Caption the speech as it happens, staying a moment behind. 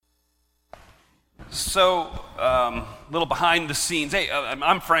Little behind the scenes. Hey,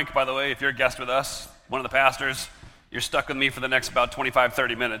 I'm Frank, by the way, if you're a guest with us, one of the pastors. You're stuck with me for the next about 25,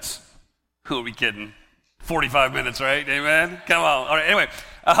 30 minutes. Who are we kidding? 45 minutes, right? Amen? Come on. All right, anyway.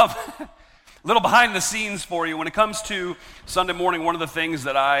 Little behind the scenes for you. When it comes to Sunday morning, one of the things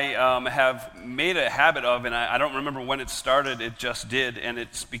that I have made a habit of, and I don't remember when it started, it just did, and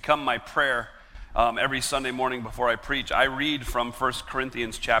it's become my prayer every Sunday morning before I preach. I read from 1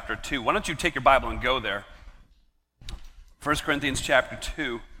 Corinthians chapter 2. Why don't you take your Bible and go there? 1 Corinthians chapter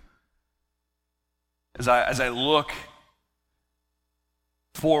 2. As I look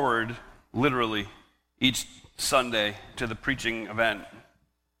forward, literally, each Sunday to the preaching event,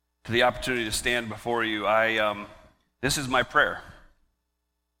 to the opportunity to stand before you, this is my prayer.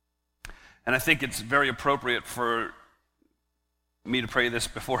 And I think it's very appropriate for me to pray this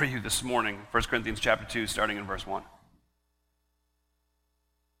before you this morning. 1 Corinthians chapter 2, starting in verse 1.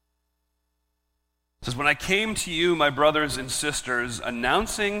 It says, "When I came to you, my brothers and sisters,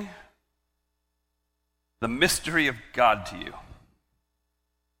 announcing the mystery of God to you,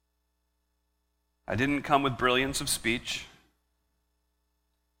 I didn't come with brilliance of speech.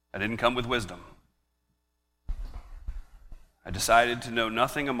 I didn't come with wisdom. I decided to know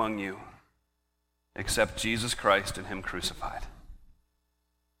nothing among you except Jesus Christ and Him crucified.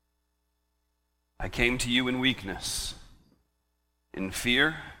 I came to you in weakness, in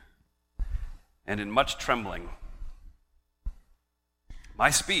fear, and in much trembling.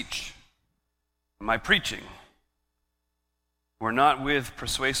 My speech, my preaching were not with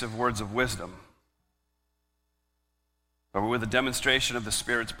persuasive words of wisdom, but were with a demonstration of the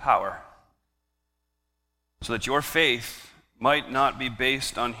Spirit's power, so that your faith might not be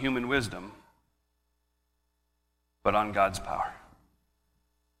based on human wisdom, but on God's power.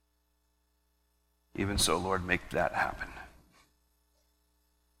 Even so, Lord, make that happen."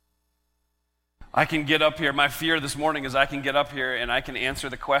 I can get up here. My fear this morning is I can get up here and I can answer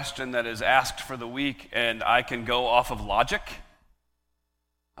the question that is asked for the week, and I can go off of logic.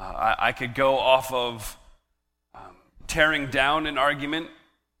 I could go off of tearing down an argument,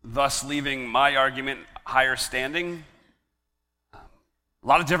 thus leaving my argument higher standing. A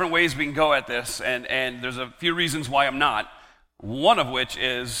lot of different ways we can go at this, and there's a few reasons why I'm not. One of which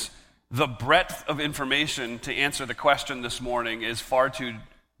is the breadth of information to answer the question this morning is far too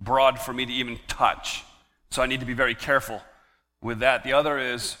broad for me to even touch. So I need to be very careful with that. The other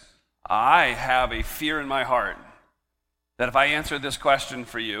is I have a fear in my heart that if I answer this question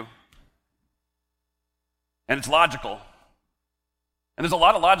for you, and it's logical, and there's a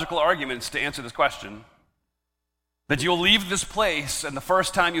lot of logical arguments to answer this question, that you'll leave this place, and the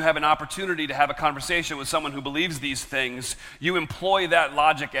first time you have an opportunity to have a conversation with someone who believes these things, you employ that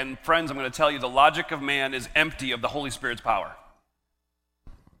logic, and friends, I'm going to tell you, the logic of man is empty of the Holy Spirit's power.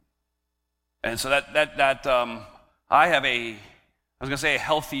 And so I have a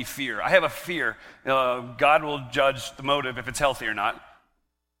healthy fear. I have a fear. God will judge the motive if it's healthy or not.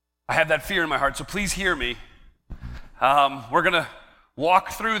 I have that fear in my heart, so please hear me. We're going to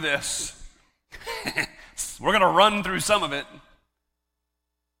walk through this. We're going to run through some of it.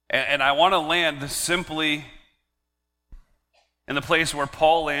 And I want to land simply in the place where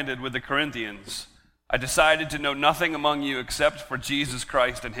Paul landed with the Corinthians. I decided to know nothing among you except for Jesus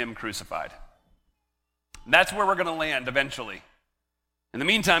Christ and Him crucified. And that's where we're going to land eventually. In the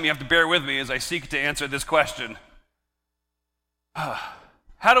meantime, you have to bear with me as I seek to answer this question.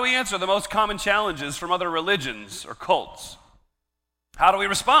 How do we answer the most common challenges from other religions or cults? How do we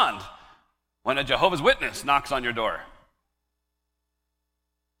respond when a Jehovah's Witness knocks on your door?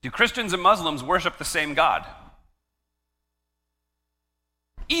 Do Christians and Muslims worship the same God?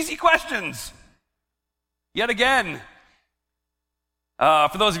 Easy questions. Yet again,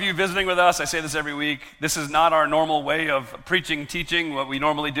 for those of you visiting with us, I say this every week, this is not our normal way of preaching, teaching. What we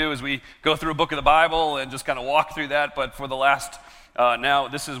normally do is we go through a book of the Bible and just kind of walk through that, but for the last, now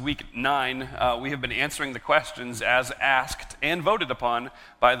this is week 9, we have been answering the questions as asked and voted upon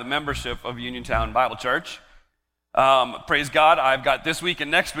by the membership of Uniontown Bible Church. Praise God, I've got this week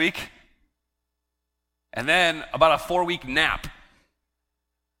and next week, and then about a 4-week nap.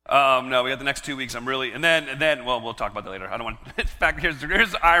 No, we got the next 2 weeks. And then, well, we'll talk about that later. I don't want. In fact, here's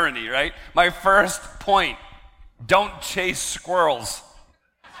the irony, right? My first point: don't chase squirrels.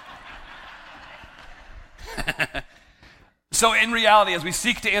 So, in reality, as we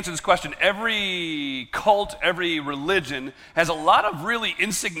seek to answer this question, every cult, every religion has a lot of really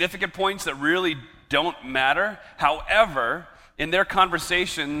insignificant points that really don't matter. However, in their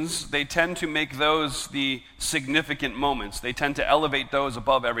conversations, they tend to make those the significant moments. They tend to elevate those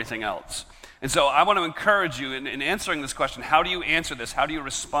above everything else. And so I want to encourage you in answering this question, how do you answer this? How do you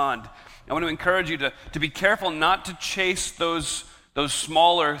respond? I want to encourage you to be careful not to chase those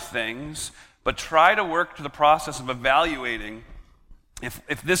smaller things, but try to work to the process of evaluating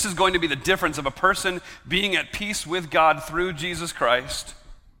if this is going to be the difference of a person being at peace with God through Jesus Christ,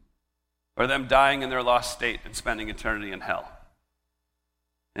 or them dying in their lost state and spending eternity in hell.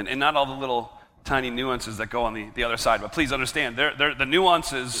 And not all the little tiny nuances that go on the other side, but please understand, the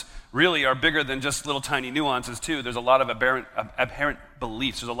nuances really are bigger than just little tiny nuances too. There's a lot of abhorrent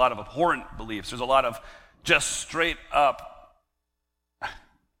beliefs. There's a lot of abhorrent beliefs. There's a lot of just straight up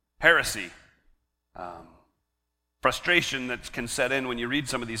heresy, frustration that can set in when you read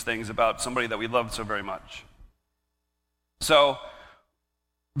some of these things about somebody that we love so very much. So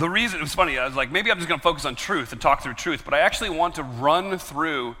the reason, it was funny, I was like, maybe I'm just going to focus on truth and talk through truth, but I actually want to run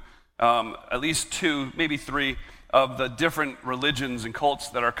through at least 2, maybe 3 of the different religions and cults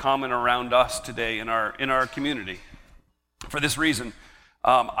that are common around us today in our community. For this reason,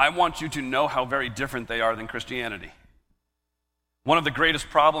 I want you to know how very different they are than Christianity. One of the greatest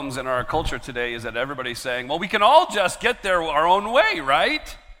problems in our culture today is that everybody's saying, well, we can all just get there our own way,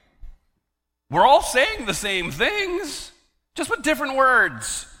 right? We're all saying the same things, just with different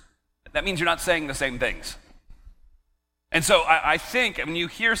words. That means you're not saying the same things. And so I think when you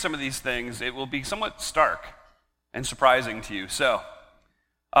hear some of these things, it will be somewhat stark and surprising to you. So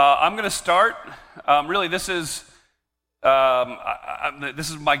I'm going to start. Really, this is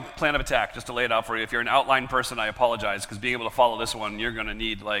my plan of attack, just to lay it out for you. If you're an outline person, I apologize, because being able to follow this one, you're going to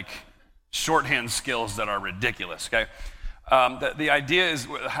need like shorthand skills that are ridiculous, okay? The idea is,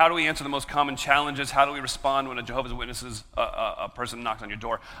 how do we answer the most common challenges? How do we respond when a Jehovah's Witnesses, a person knocks on your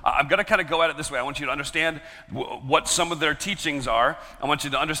door? I'm going to kind of go at it this way. I want you to understand what some of their teachings are. I want you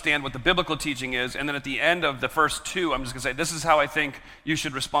to understand what the biblical teaching is. And then at the end of the first 2, I'm just going to say, this is how I think you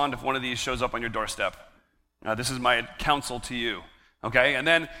should respond if one of these shows up on your doorstep. This is my counsel to you. Okay, and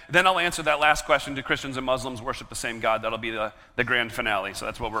then I'll answer that last question: do Christians and Muslims worship the same God? That'll be the grand finale. So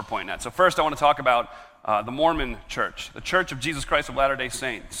that's what we're pointing at. So first I want to talk about the Mormon Church, the Church of Jesus Christ of Latter-day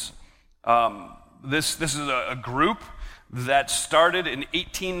Saints. This is a group that started in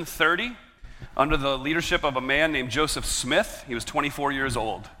 1830 under the leadership of a man named Joseph Smith. He was 24 years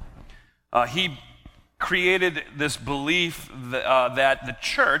old. He created this belief that the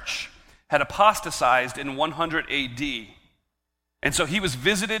church had apostatized in 100 AD. And so he was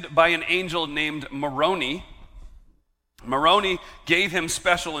visited by an angel named Moroni. Moroni gave him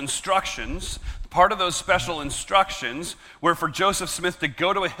special instructions. Part of those special instructions were for Joseph Smith to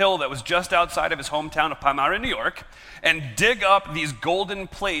go to a hill that was just outside of his hometown of Palmyra, New York, and dig up these golden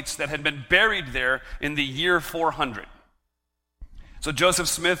plates that had been buried there in the year 400. So Joseph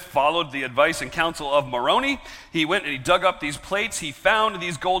Smith followed the advice and counsel of Moroni. He went and he dug up these plates. He found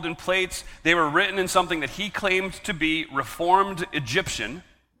these golden plates. They were written in something that he claimed to be Reformed Egyptian.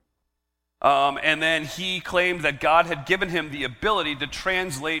 And then he claimed that God had given him the ability to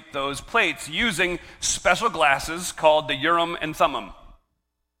translate those plates using special glasses called the Urim and Thummim.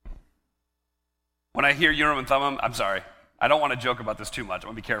 When I hear Urim and Thummim, I'm sorry. I don't want to joke about this too much. I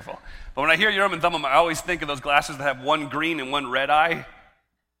want to be careful. But when I hear Urim and Thummim, I always think of those glasses that have one green and one red eye.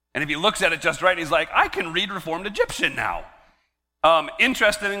 And if he looks at it just right, he's like, I can read Reformed Egyptian now.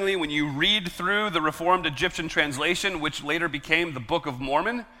 Interestingly, when you read through the Reformed Egyptian translation, which later became the Book of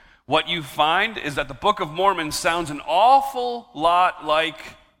Mormon, what you find is that the Book of Mormon sounds an awful lot like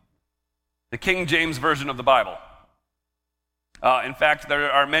the King James Version of the Bible. In fact,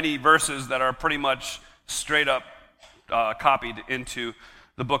 there are many verses that are pretty much straight up copied into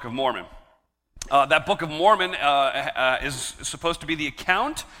the Book of Mormon. That Book of Mormon is supposed to be the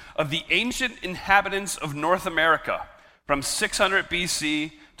account of the ancient inhabitants of North America from 600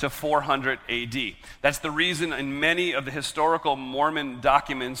 BC to 400 AD. That's the reason in many of the historical Mormon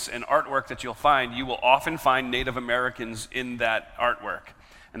documents and artwork that you'll find, you will often find Native Americans in that artwork.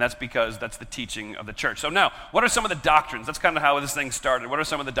 And that's because that's the teaching of the church. So now, what are some of the doctrines? That's kind of how this thing started. What are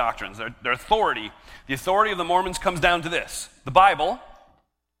some of the doctrines? Their authority. The authority of the Mormons comes down to this: the Bible,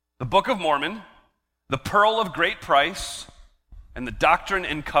 the Book of Mormon, the Pearl of Great Price, and the Doctrine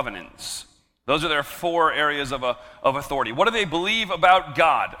and Covenants. Those are their 4 areas of authority. What do they believe about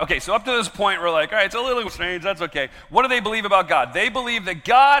God? Okay, so up to this point, we're like, all right, it's a little strange, that's okay. What do they believe about God? They believe that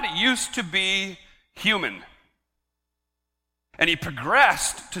God used to be human. And he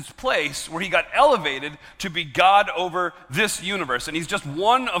progressed to this place where he got elevated to be God over this universe. And he's just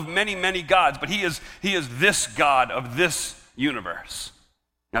one of many, many gods, but he is this God of this universe.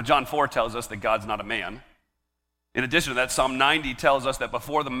 Now, John 4 tells us that God's not a man. In addition to that, Psalm 90 tells us that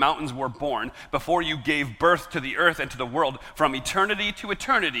before the mountains were born, before you gave birth to the earth and to the world, from eternity to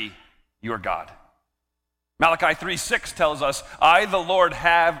eternity, your God. Malachi 3:6 tells us, I, the Lord,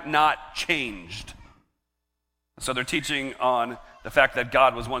 have not changed. So their teaching on the fact that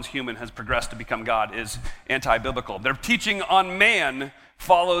God was once human, has progressed to become God, is anti-biblical. Their teaching on man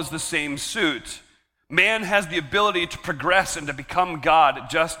follows the same suit. Man has the ability to progress and to become God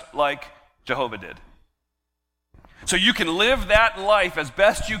just like Jehovah did. So you can live that life as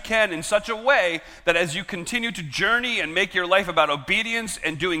best you can in such a way that as you continue to journey and make your life about obedience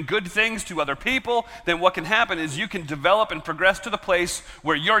and doing good things to other people, then what can happen is you can develop and progress to the place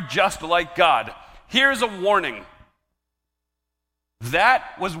where you're just like God. Here's a warning.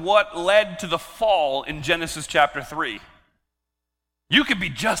 That was what led to the fall in Genesis chapter 3. You could be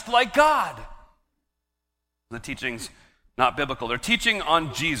just like God. The teaching's not biblical. They're teaching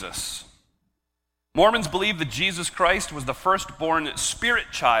on Jesus. Mormons believe that Jesus Christ was the firstborn spirit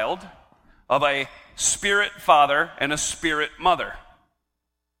child of a spirit father and a spirit mother.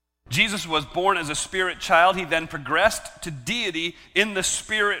 Jesus was born as a spirit child. He then progressed to deity in the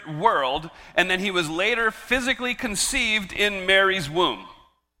spirit world, and then he was later physically conceived in Mary's womb.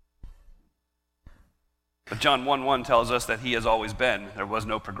 But John 1:1 tells us that he has always been. There was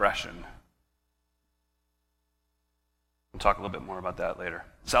no progression. We'll talk a little bit more about that later.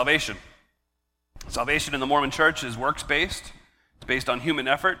 Salvation. Salvation in the Mormon church is works-based. It's based on human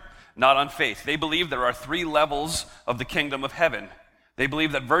effort, not on faith. They believe there are 3 levels of the kingdom of heaven. They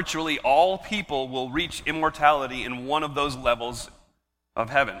believe that virtually all people will reach immortality in one of those levels of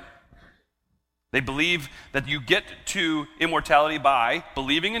heaven. They believe that you get to immortality by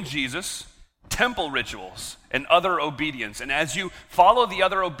believing in Jesus, temple rituals, and other obedience. And as you follow the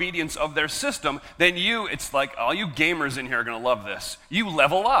other obedience of their system, then it's like all you gamers in here are going to love this. You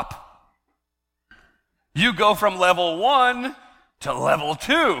level up. You go from level 1 to level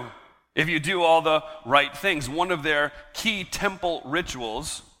 2 if you do all the right things. One of their key temple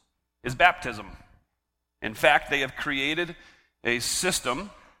rituals is baptism. In fact, they have created a system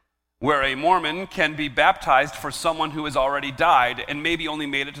where a Mormon can be baptized for someone who has already died and maybe only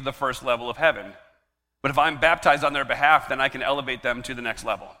made it to the first level of heaven. But if I'm baptized on their behalf, then I can elevate them to the next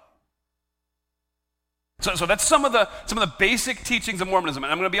level. So that's some of the basic teachings of Mormonism.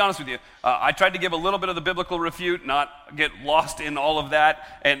 And I'm going to be honest with you. I tried to give a little bit of the biblical refute, not get lost in all of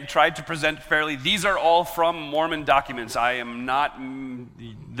that, and tried to present fairly. These are all from Mormon documents.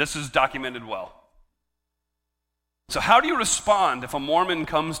 This is documented well. So how do you respond if a Mormon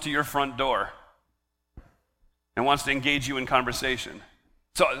comes to your front door and wants to engage you in conversation?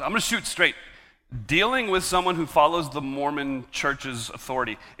 So I'm going to shoot straight. Dealing with someone who follows the Mormon church's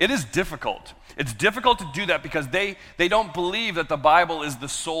authority, it is difficult. It's difficult to do that because they don't believe that the Bible is the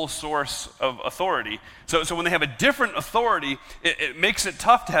sole source of authority. So when they have a different authority, it makes it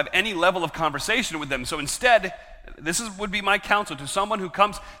tough to have any level of conversation with them. So instead, would be my counsel to someone who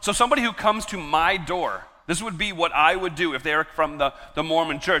comes. So somebody who comes to my door, this would be what I would do if they're from the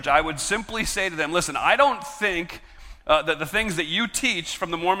Mormon church. I would simply say to them, listen, I don't think that the things that you teach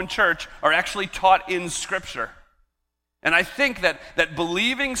from the Mormon church are actually taught in Scripture. And I think that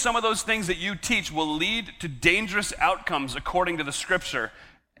believing some of those things that you teach will lead to dangerous outcomes according to the Scripture.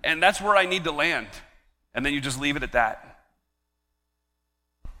 And that's where I need to land. And then you just leave it at that.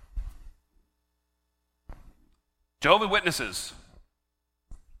 Jehovah's Witnesses.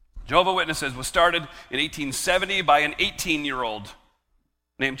 Jehovah's Witnesses was started in 1870 by an 18-year-old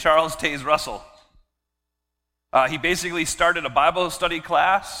named Charles Taze Russell. He basically started a Bible study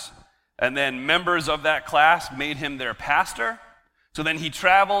class, and then members of that class made him their pastor. So then he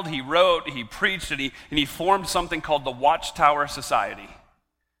traveled, he wrote, he preached, and he formed something called the Watchtower Society.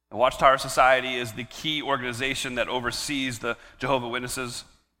 The Watchtower Society is the key organization that oversees the Jehovah's Witnesses.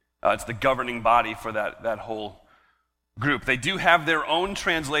 It's the governing body for that whole group. They do have their own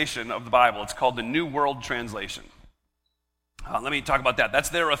translation of the Bible. It's called the New World Translation. Let me talk about that. That's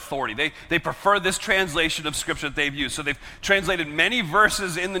their authority. They prefer this translation of Scripture that they've used. So they've translated many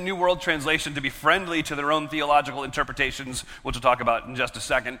verses in the New World Translation to be friendly to their own theological interpretations, which we'll talk about in just a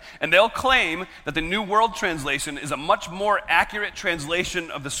second. And they'll claim that the New World Translation is a much more accurate translation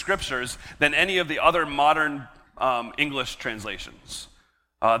of the Scriptures than any of the other modern English translations.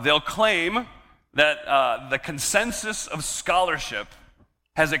 They'll claim that the consensus of scholarship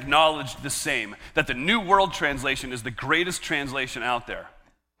has acknowledged the same, that the New World Translation is the greatest translation out there.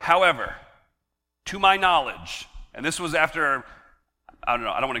 However, to my knowledge, and this was after, I don't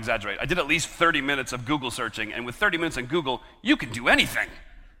want to exaggerate, I did at least 30 minutes of Google searching, and with 30 minutes on Google, you can do anything.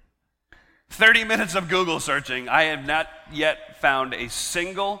 30 minutes of Google searching, I have not yet found a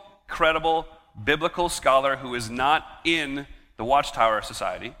single credible biblical scholar who is not in the Watchtower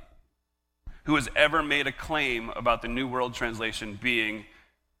Society who has ever made a claim about the New World Translation being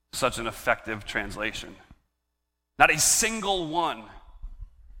such an effective translation. Not a single one.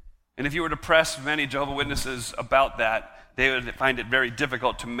 And if you were to press many Jehovah's Witnesses about that, they would find it very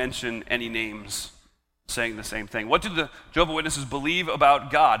difficult to mention any names saying the same thing. What do the Jehovah's Witnesses believe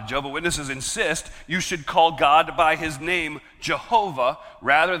about God? Jehovah's Witnesses insist you should call God by his name, Jehovah,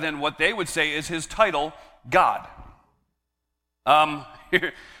 rather than what they would say is his title, God.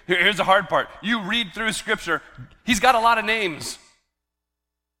 Here's the hard part. You read through Scripture, he's got a lot of names.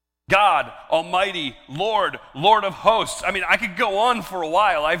 God, Almighty, Lord, Lord of hosts. I mean, I could go on for a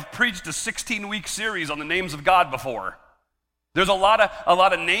while. I've preached a 16-week series on the names of God before. There's a lot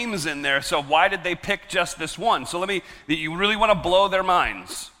of names in there, so why did they pick just this one? So you really want to blow their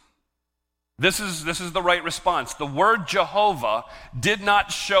minds. This is the right response. The word Jehovah did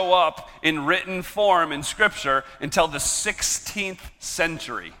not show up in written form in Scripture until the 16th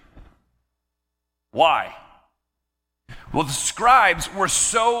century. Why? Well, the scribes were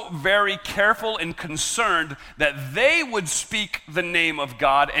so very careful and concerned that they would speak the name of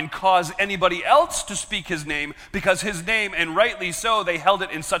God and cause anybody else to speak his name, because his name, and rightly so, they held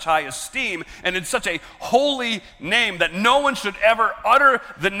it in such high esteem and in such a holy name that no one should ever utter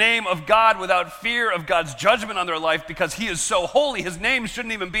the name of God without fear of God's judgment on their life, because he is so holy. His name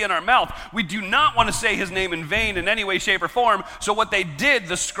shouldn't even be in our mouth. We do not want to say his name in vain in any way, shape, or form. So what they did,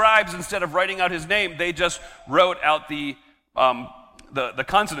 the scribes, instead of writing out his name, they just wrote out the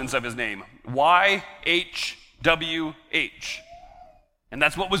consonants of his name, Y-H-W-H. And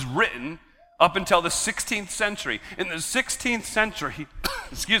that's what was written up until the 16th century. In the 16th century,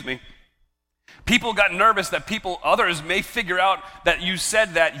 excuse me, people got nervous that others may figure out that you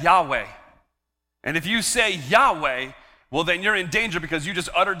said that Yahweh. And if you say Yahweh, well, then you're in danger because you just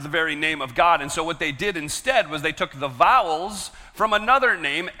uttered the very name of God. And so what they did instead was they took the vowels from another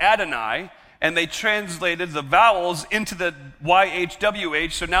name, Adonai, and they translated the vowels into the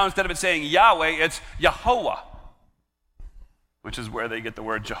YHWH, so now instead of it saying Yahweh, it's Yahovah, which is where they get the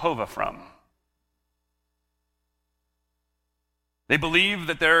word Jehovah from. They believe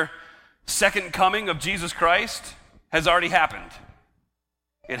that their second coming of Jesus Christ has already happened.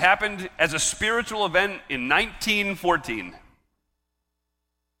 It happened as a spiritual event in 1914.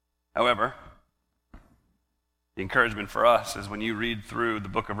 However, the encouragement for us is when you read through the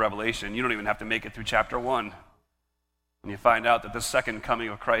book of Revelation, you don't even have to make it through chapter 1. When you find out that the second coming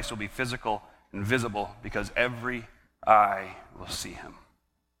of Christ will be physical and visible because every eye will see him.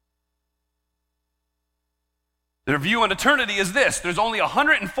 Their view on eternity is this: there's only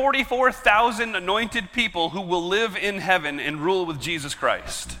 144,000 anointed people who will live in heaven and rule with Jesus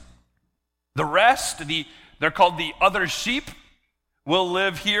Christ. The rest, they're called the other sheep, will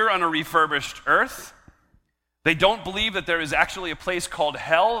live here on a refurbished earth. They don't believe that there is actually a place called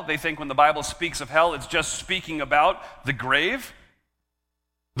hell. They think when the Bible speaks of hell, it's just speaking about the grave.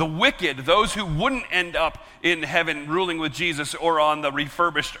 The wicked, those who wouldn't end up in heaven ruling with Jesus or on the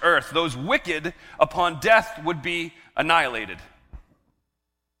refurbished earth, those wicked upon death would be annihilated.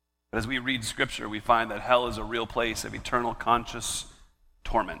 But as we read Scripture, we find that hell is a real place of eternal conscious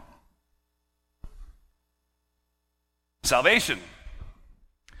torment. Salvation.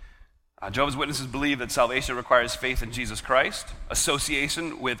 Jehovah's Witnesses believe that salvation requires faith in Jesus Christ,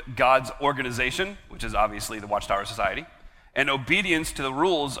 association with God's organization, which is obviously the Watchtower Society, and obedience to the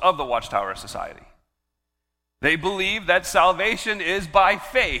rules of the Watchtower Society. They believe that salvation is by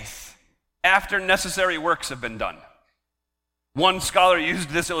faith after necessary works have been done. One scholar used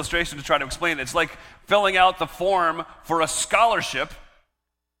this illustration to try to explain it. It's like filling out the form for a scholarship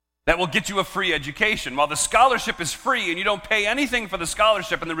that will get you a free education. While the scholarship is free and you don't pay anything for the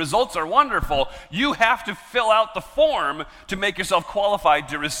scholarship and the results are wonderful, you have to fill out the form to make yourself qualified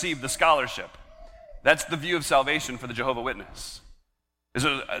to receive the scholarship. That's the view of salvation for the Jehovah's Witness. There's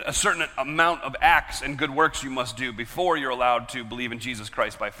a certain amount of acts and good works you must do before you're allowed to believe in Jesus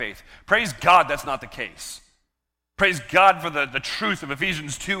Christ by faith. Praise God, that's not the case. Praise God for the truth of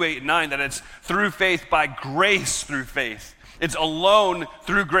Ephesians 2, 8, and 9, that it's through faith, by grace through faith. It's alone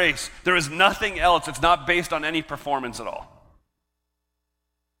through grace. There is nothing else. It's not based on any performance at all.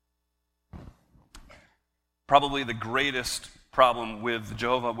 Probably the greatest problem with the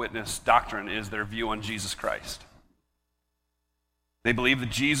Jehovah's Witness doctrine is their view on Jesus Christ. They believe that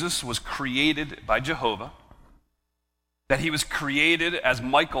Jesus was created by Jehovah, that he was created as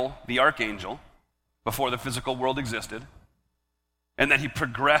Michael the archangel before the physical world existed, and that he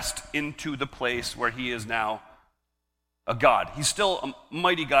progressed into the place where he is now a God. He's still a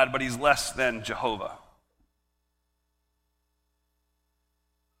mighty God, but he's less than Jehovah.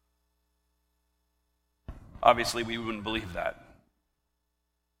 Obviously, we wouldn't believe that.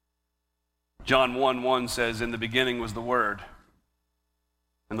 John 1:1 says, "In the beginning was the Word.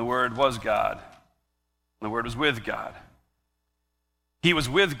 and the Word was God, and the Word was with God. He was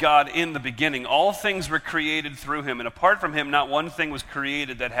with God in the beginning. All things were created through him, and apart from him, not one thing was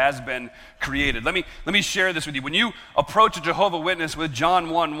created that has been created. Let me share this with you. When you approach a Jehovah's Witness with John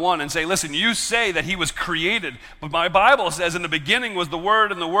 1:1 and say, listen, you say that he was created, but my Bible says in the beginning was the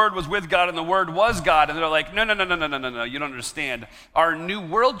Word, and the Word was with God, and the Word was God. And they're like, no, you don't understand. Our New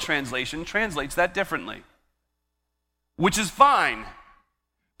World Translation translates that differently, which is fine.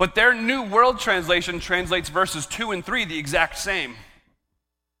 But their New World Translation translates verses 2 and 3 the exact same.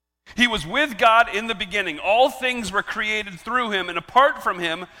 He was with God in the beginning. All things were created through him, and apart from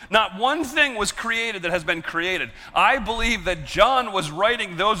him, not one thing was created that has been created. I believe that John was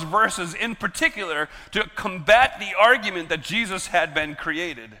writing those verses in particular to combat the argument that Jesus had been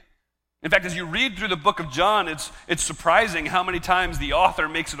created. In fact, as you read through the book of John, it's surprising how many times the author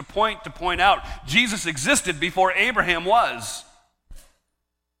makes it a point to point out Jesus existed before Abraham was.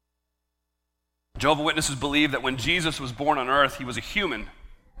 Jehovah's Witnesses believe that when Jesus was born on earth, he was a human.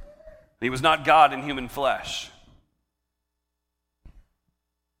 He was not God in human flesh.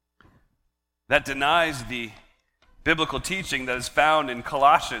 That denies the biblical teaching that is found in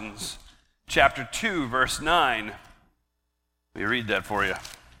Colossians chapter 2, verse 9. Let me read that for you.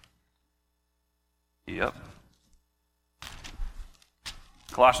 Yep.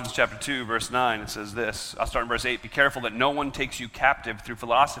 Colossians chapter 2, verse 9, it says this. I'll start in verse 8. Be careful that no one takes you captive through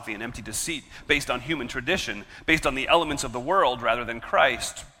philosophy and empty deceit, based on human tradition, based on the elements of the world rather than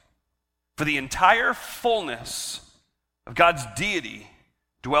Christ. For the entire fullness of God's deity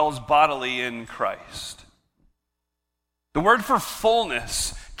dwells bodily in Christ. The word for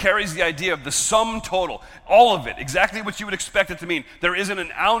fullness carries the idea of the sum total, all of it, exactly what you would expect it to mean. There isn't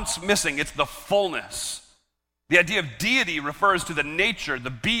an ounce missing, it's the fullness. The idea of deity refers to the nature, the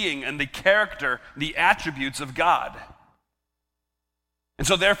being, and the character, the attributes of God. And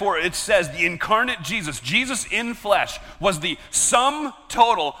so therefore it says the incarnate Jesus, Jesus in flesh, was the sum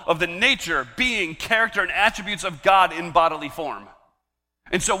total of the nature, being, character, and attributes of God in bodily form.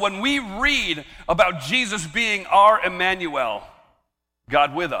 And so when we read about Jesus being our Emmanuel,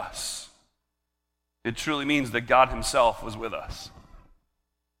 God with us, it truly means that God himself was with us.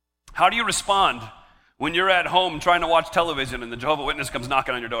 How do you respond when you're at home trying to watch television and the Jehovah's Witness comes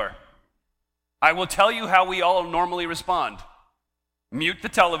knocking on your door? I will tell you how we all normally respond. Mute the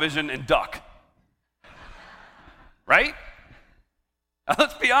television and duck. Right?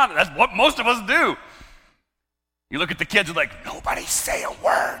 Let's be honest, that's what most of us do. You look at the kids and like, nobody say a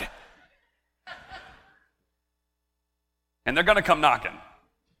word. And they're gonna come knocking.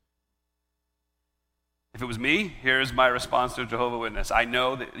 If it was me, here's my response to a Jehovah's Witness. I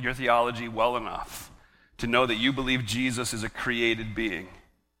know that your theology well enough to know that you believe Jesus is a created being.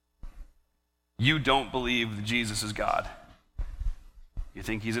 You don't believe that Jesus is God. You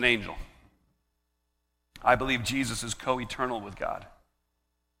think he's an angel. I believe Jesus is co-eternal with God.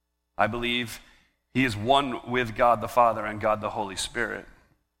 I believe he is one with God the Father and God the Holy Spirit.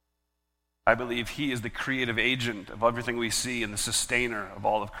 I believe he is the creative agent of everything we see and the sustainer of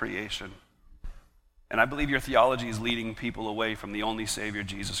all of creation. And I believe your theology is leading people away from the only Savior,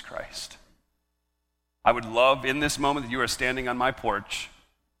 Jesus Christ. I would love in this moment that you are standing on my porch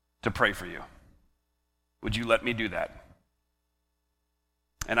to pray for you. Would you let me do that?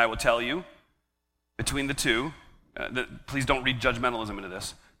 And I will tell you, between the two, please don't read judgmentalism into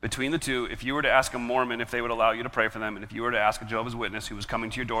this. Between the two, if you were to ask a Mormon if they would allow you to pray for them, and if you were to ask a Jehovah's Witness who was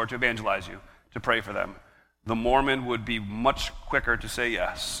coming to your door to evangelize you, to pray for them, the Mormon would be much quicker to say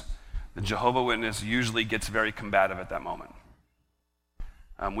yes. The Jehovah's Witness usually gets very combative at that moment.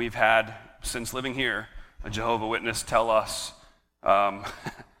 We've had, since living here, a Jehovah's Witness tell us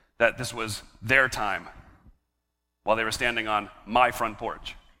that this was their time while they were standing on my front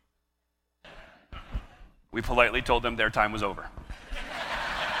porch. We politely told them their time was over.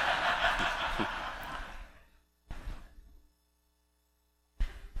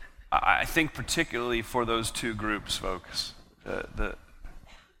 I think particularly for those two groups, folks,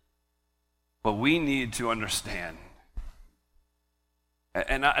 what we need to understand,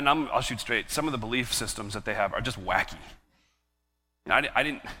 and I'll shoot straight, some of the belief systems that they have are just wacky. You know,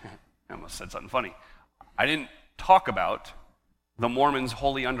 I almost said something funny. I didn't talk about the Mormons'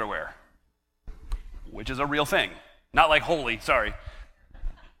 holy underwear, which is a real thing. Not like holy, sorry.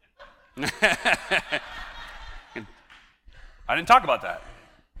 I didn't talk about that.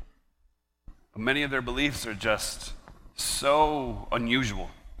 Many of their beliefs are just so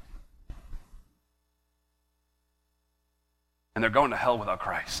unusual. And they're going to hell without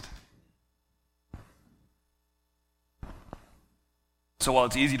Christ. So while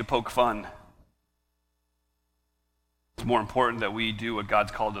it's easy to poke fun, It's more important that we do what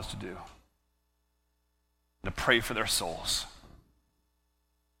God's called us to do, to pray for their souls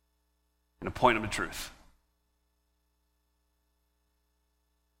and to point them to truth.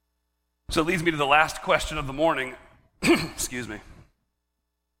 So it leads me to the last question of the morning. Excuse me.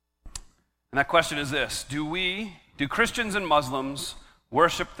 And that question is this: do Christians and Muslims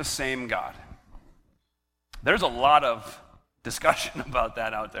worship the same God? There's a lot of discussion about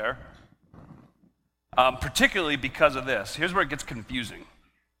that out there, particularly because of this. Here's where it gets confusing.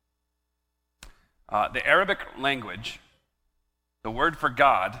 The Arabic language, the word for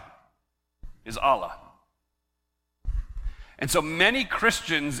God is Allah. And so many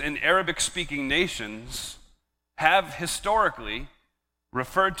Christians in Arabic-speaking nations have historically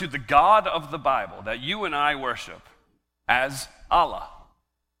referred to the God of the Bible that you and I worship as Allah.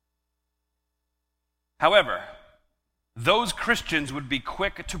 However, those Christians would be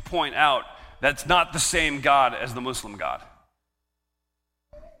quick to point out that's not the same God as the Muslim God.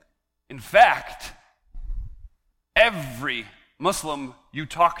 In fact, every Muslim you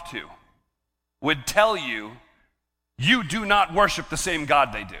talk to would tell you you do not worship the same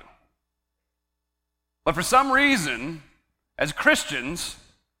God they do. But for some reason, as Christians,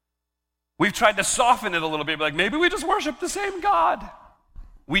 we've tried to soften it a little bit, like maybe we just worship the same God.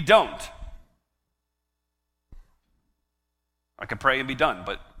 We don't. I could pray and be done,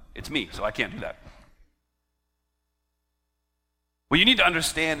 but it's me, so I can't do that. What you need to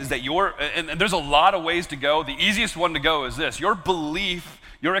understand is that and there's a lot of ways to go. The easiest one to go is this: your belief,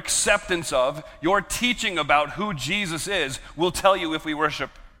 your acceptance of, your teaching about who Jesus is will tell you if we worship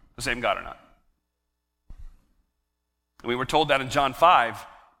the same God or not. And we were told that in John 5.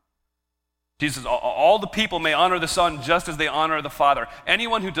 Jesus says, all the people may honor the Son just as they honor the Father.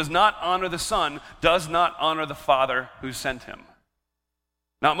 Anyone who does not honor the Son does not honor the Father who sent him.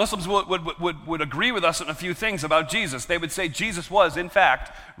 Now, Muslims would agree with us on a few things about Jesus. They would say Jesus was, in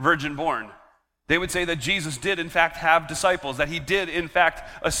fact, virgin born. They would say that Jesus did, in fact, have disciples, that he did, in fact,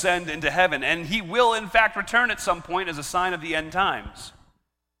 ascend into heaven, and he will, in fact, return at some point as a sign of the end times.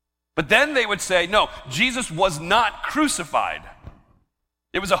 But then they would say, no, Jesus was not crucified.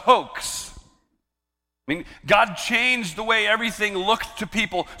 It was a hoax. I mean, God changed the way everything looked to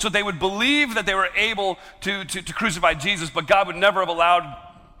people so they would believe that they were able to crucify Jesus, but God would never have allowed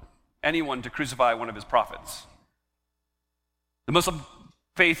anyone to crucify one of his prophets. The Muslim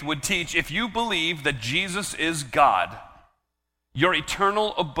faith would teach, if you believe that Jesus is God, your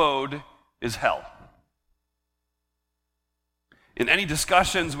eternal abode is hell. In any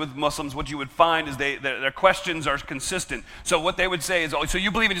discussions with Muslims, what you would find is their questions are consistent. So what they would say is, so you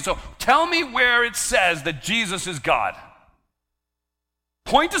believe in it, so tell me where it says that Jesus is God.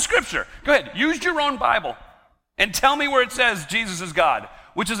 Point to Scripture. Go ahead, use your own Bible and tell me where it says Jesus is God,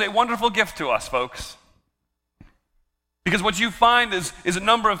 which is a wonderful gift to us, folks. Because what you find is a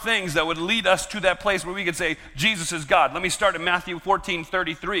number of things that would lead us to that place where we could say, Jesus is God. Let me start in Matthew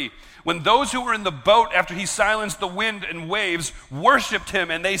 14:33. When those who were in the boat after he silenced the wind and waves worshiped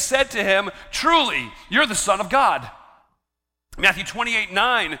him, and they said to him, truly, you're the Son of God. Matthew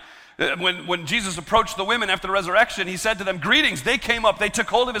 28:9, when Jesus approached the women after the resurrection, he said to them, greetings. They came up, they took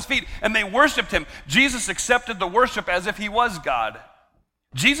hold of his feet, and they worshiped him. Jesus accepted the worship as if he was God.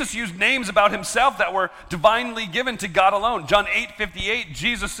 Jesus used names about himself that were divinely given to God alone. John 8:58,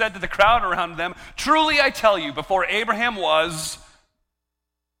 Jesus said to the crowd around them, truly I tell you, before Abraham was,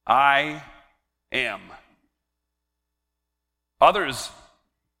 I am. Others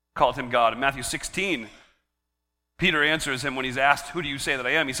called him God. In Matthew 16, Peter answers him when he's asked, who do you say that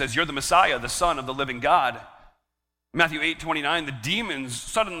I am? He says, you're the Messiah, the Son of the living God. Matthew 8:29, the demons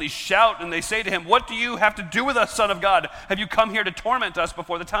suddenly shout and they say to him, what do you have to do with us, Son of God? Have you come here to torment us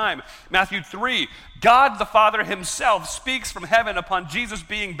before the time? Matthew 3, God the Father himself speaks from heaven upon Jesus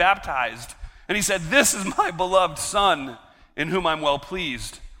being baptized. And he said, this is my beloved Son in whom I'm well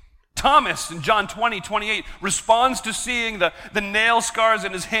pleased. Thomas in John 20:28 responds to seeing the nail scars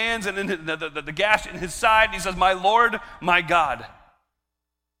in his hands and in the gash in his side. He says, my Lord, my God.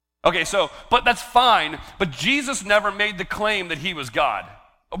 Okay, but that's fine, but Jesus never made the claim that he was God.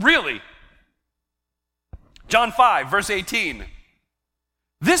 Really? John 5, verse 18.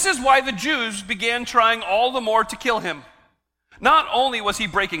 This is why the Jews began trying all the more to kill him. Not only was he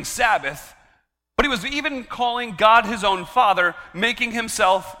breaking Sabbath, but he was even calling God his own Father, making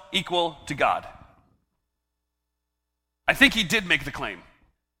himself equal to God. I think he did make the claim.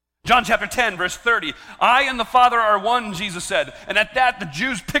 John chapter 10, verse 30, I and the Father are one, Jesus said. And at that, the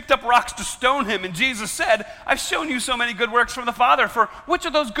Jews picked up rocks to stone him. And Jesus said, I've shown you so many good works from the Father. For which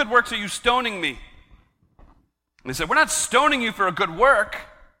of those good works are you stoning me? And they said, we're not stoning you for a good work,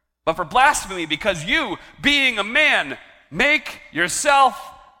 but for blasphemy, because you, being a man, make yourself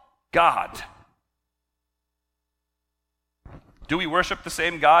God. Do we worship the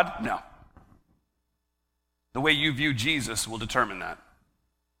same God? No. The way you view Jesus will determine that.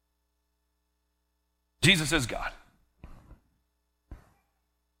 Jesus is God.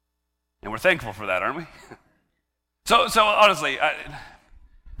 And we're thankful for that, aren't we? So honestly,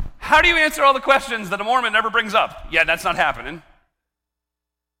 how do you answer all the questions that a Mormon never brings up? Yeah, that's not happening.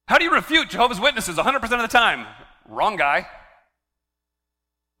 How do you refute Jehovah's Witnesses 100% of the time? Wrong guy.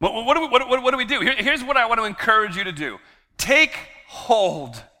 What do we do? Here's what I want to encourage you to do. Take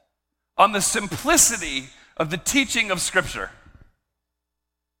hold on the simplicity of the teaching of Scripture.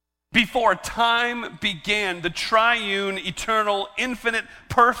 Before time began, the triune, eternal, infinite,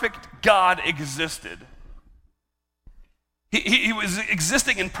 perfect God existed. He was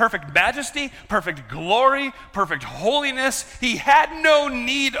existing in perfect majesty, perfect glory, perfect holiness. He had no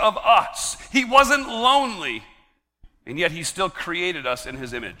need of us. He wasn't lonely. And yet he still created us in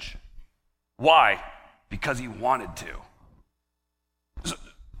his image. Why? Because he wanted to.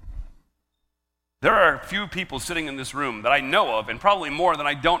 There are a few people sitting in this room that I know of, and probably more than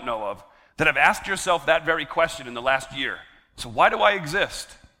I don't know of, that have asked yourself that very question in the last year. So why do I exist?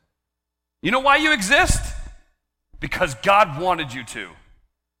 You know why you exist? Because God wanted you to.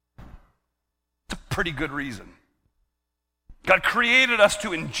 It's a pretty good reason. God created us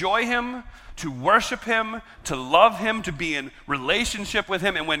to enjoy him, to worship him, to love him, to be in relationship with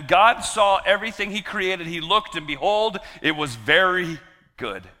him. And when God saw everything he created, he looked and behold, it was very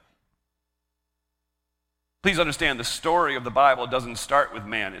good. Please understand, the story of the Bible doesn't start with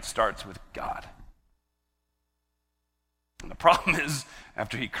man, it starts with God. And the problem is,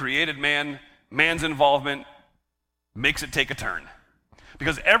 after he created man, man's involvement makes it take a turn.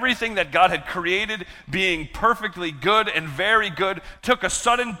 Because everything that God had created, being perfectly good and very good, took a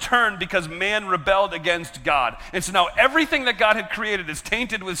sudden turn because man rebelled against God. And so now everything that God had created is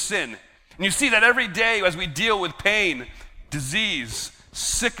tainted with sin. And you see that every day as we deal with pain, disease,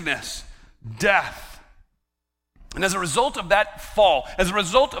 sickness, death. And as a result of that fall, as a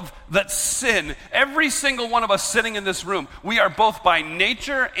result of that sin, every single one of us sitting in this room, we are both by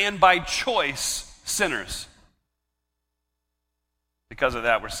nature and by choice sinners. Because of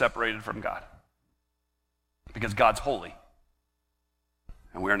that, we're separated from God. Because God's holy,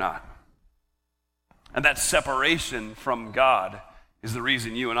 and we're not. And that separation from God is the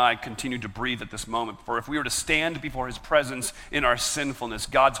reason you and I continue to breathe at this moment. For if we were to stand before his presence in our sinfulness,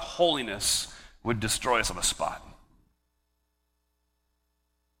 God's holiness would destroy us on the spot.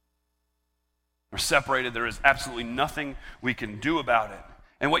 We're separated. There is absolutely nothing we can do about it.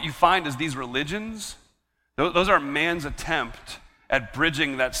 And what you find is these religions, those are man's attempt at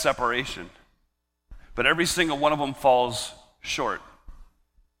bridging that separation. But every single one of them falls short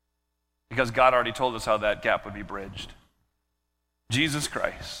because God already told us how that gap would be bridged. Jesus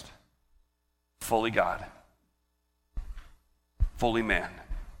Christ, fully God, fully man,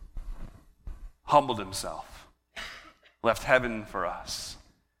 humbled himself, left heaven for us,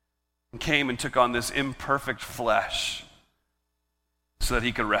 and came and took on this imperfect flesh so that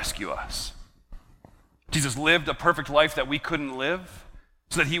he could rescue us. Jesus lived a perfect life that we couldn't live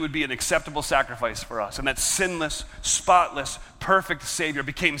so that he would be an acceptable sacrifice for us. And that sinless, spotless, perfect Savior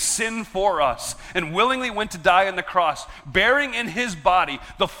became sin for us and willingly went to die on the cross, bearing in his body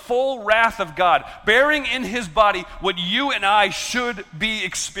the full wrath of God, bearing in his body what you and I should be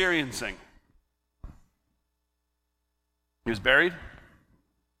experiencing. He was buried.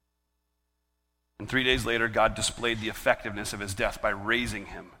 And 3 days later, God displayed the effectiveness of his death by raising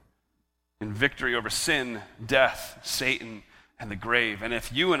him in victory over sin, death, Satan, and the grave. And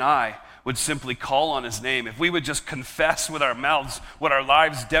if you and I would simply call on his name, if we would just confess with our mouths what our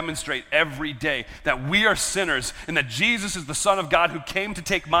lives demonstrate every day, that we are sinners and that Jesus is the Son of God who came to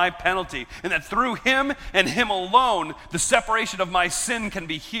take my penalty, and that through him and him alone, the separation of my sin can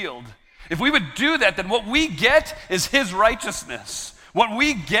be healed. If we would do that, then what we get is his righteousness. What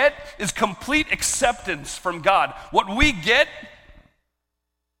we get is complete acceptance from God. What we get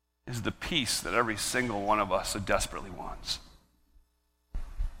is the peace that every single one of us so desperately wants.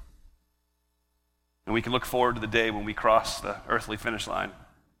 And we can look forward to the day when we cross the earthly finish line.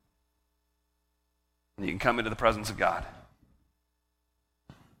 And you can come into the presence of God.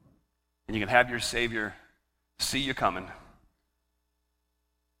 And you can have your Savior see you coming.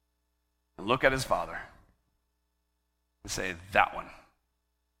 And look at his Father. And say, that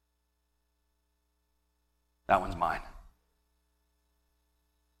one's mine.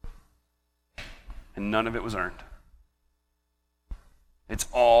 And none of it was earned. It's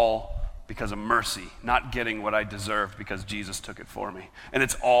all because of mercy, not getting what I deserved because Jesus took it for me. And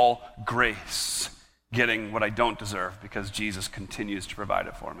it's all grace. getting what I don't deserve because Jesus continues to provide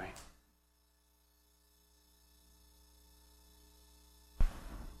it for me.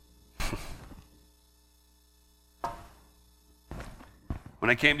 When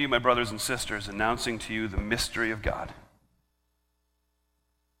I came to you, my brothers and sisters, announcing to you the mystery of God,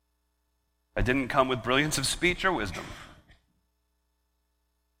 I didn't come with brilliance of speech or wisdom.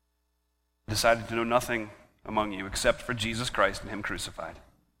 I decided to know nothing among you except for Jesus Christ and him crucified.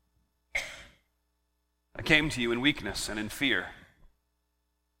 I came to you in weakness and in fear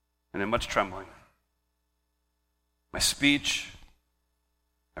and in much trembling. My speech,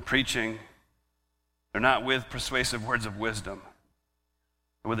 my preaching, they're not with persuasive words of wisdom,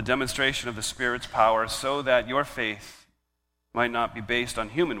 but with a demonstration of the Spirit's power, so that your faith might not be based on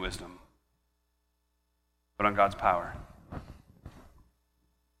human wisdom, but on God's power.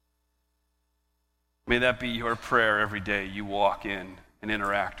 May that be your prayer every day you walk in and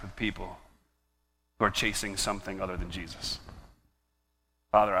interact with people who are chasing something other than Jesus.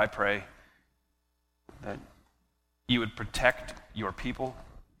 Father, I pray that you would protect your people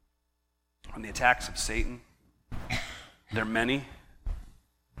from the attacks of Satan. They're many,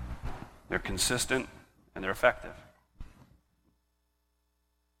 they're consistent, and they're effective.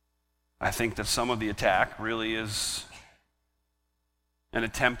 I think that some of the attack really is an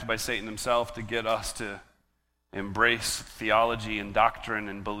attempt by Satan himself to get us to embrace theology and doctrine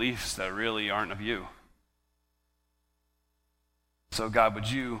and beliefs that really aren't of you. So God, would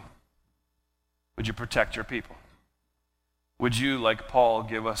you protect your people? Would you, like Paul,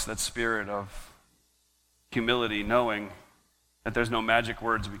 give us that spirit of humility, knowing that there's no magic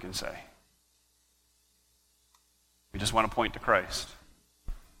words we can say. We just want to point to Christ.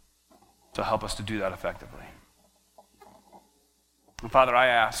 So help us to do that effectively. And Father, I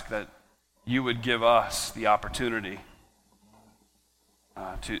ask that you would give us the opportunity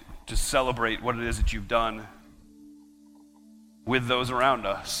to celebrate what it is that you've done with those around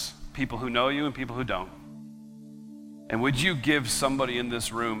us, people who know you and people who don't. And would you give somebody in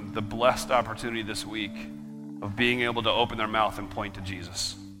this room the blessed opportunity this week of being able to open their mouth and point to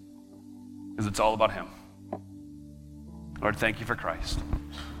Jesus? Because it's all about him. Lord, thank you for Christ.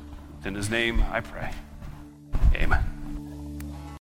 In his name I pray. Amen.